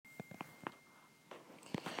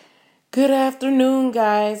Good afternoon,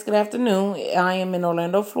 guys. Good afternoon. I am in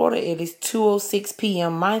Orlando, Florida. It is 2:06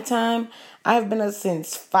 p.m. my time. I've been up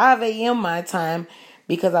since 5 a.m. my time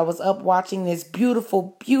because I was up watching this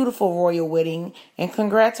beautiful, beautiful royal wedding. And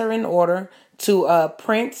congrats are in order to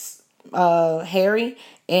Prince Harry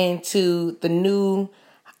and to the new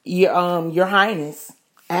Your Highness,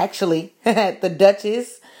 actually, the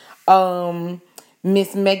Duchess,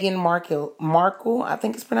 Miss Meghan Markle, I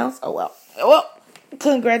think it's pronounced. Oh well.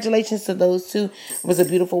 Congratulations to those two. It was a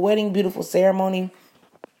beautiful wedding, beautiful ceremony.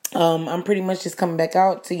 I'm pretty much just coming back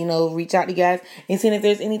out to, reach out to you guys and seeing if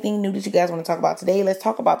there's anything new that you guys want to talk about today. Let's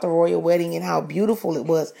talk about the royal wedding and how beautiful it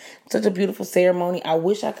was. Such a beautiful ceremony. I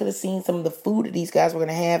wish I could have seen some of the food that these guys were going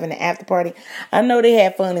to have in the after party. I know they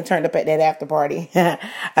had fun and turned up at that after party.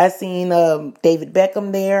 I seen David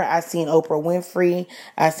Beckham there. I seen Oprah Winfrey.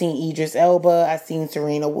 I seen Idris Elba. I seen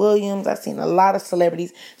Serena Williams. I seen a lot of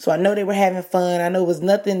celebrities. So I know they were having fun. I know it was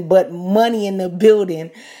nothing but money in the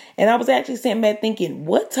building. And I was actually sitting back thinking,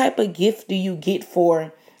 what type of gift do you get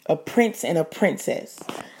for a prince and a princess?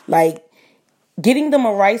 Like, getting them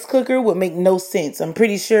a rice cooker would make no sense. I'm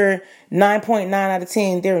pretty sure 9.9 out of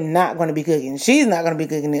 10, they're not going to be cooking. She's not going to be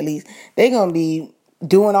cooking, at least. They're going to be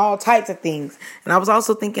doing all types of things. And I was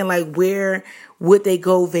also thinking, like, where would they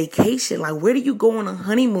go vacation? Like, where do you go on a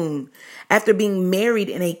honeymoon after being married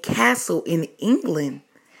in a castle in England?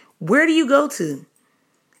 Where do you go to?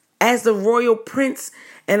 As the royal prince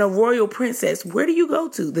and a royal princess, where do you go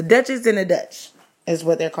to? The Duchess and the Dutch is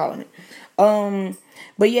what they're calling it.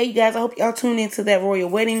 But yeah, you guys, I hope y'all tune into that royal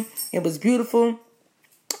wedding. It was beautiful.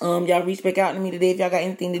 Y'all reach back out to me today if y'all got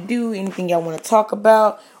anything to do, anything y'all want to talk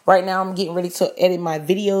about. Right now, I'm getting ready to edit my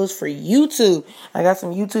videos for YouTube. I got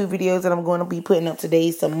some YouTube videos that I'm going to be putting up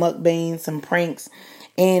today, some mukbangs, some pranks,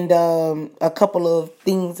 and a couple of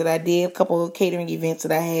things that I did, a couple of catering events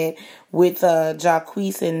that I had with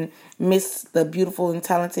Jacquees and the beautiful and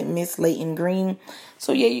talented Miss Layton Green.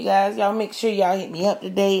 So yeah, you guys, y'all make sure y'all hit me up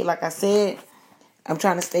today. Like I said, I'm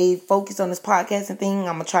trying to stay focused on this podcasting thing.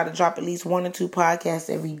 I'm going to try to drop at least 1 or 2 podcasts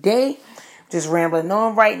every day. Just rambling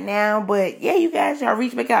on right now. But yeah, you guys, y'all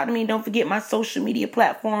reach back out to me. Don't forget my social media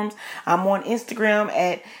platforms. I'm on Instagram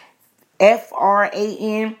at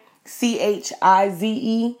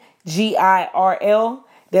FRANCHIZEGIRL.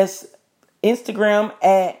 That's Instagram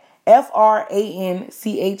at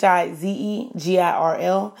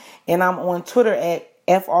FRANCHIZEGIRL. And I'm on Twitter at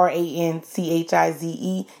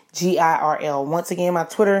FRANCHIZEGIRL. Once again, my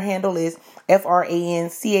Twitter handle is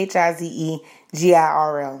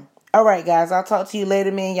FRANCHIZEGIRL. All right, guys, I'll talk to you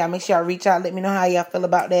later, man. Y'all make sure y'all reach out. Let me know how y'all feel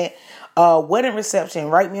about that wedding reception.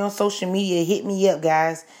 Write me on social media. Hit me up,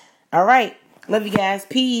 guys. All right. Love you guys.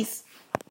 Peace.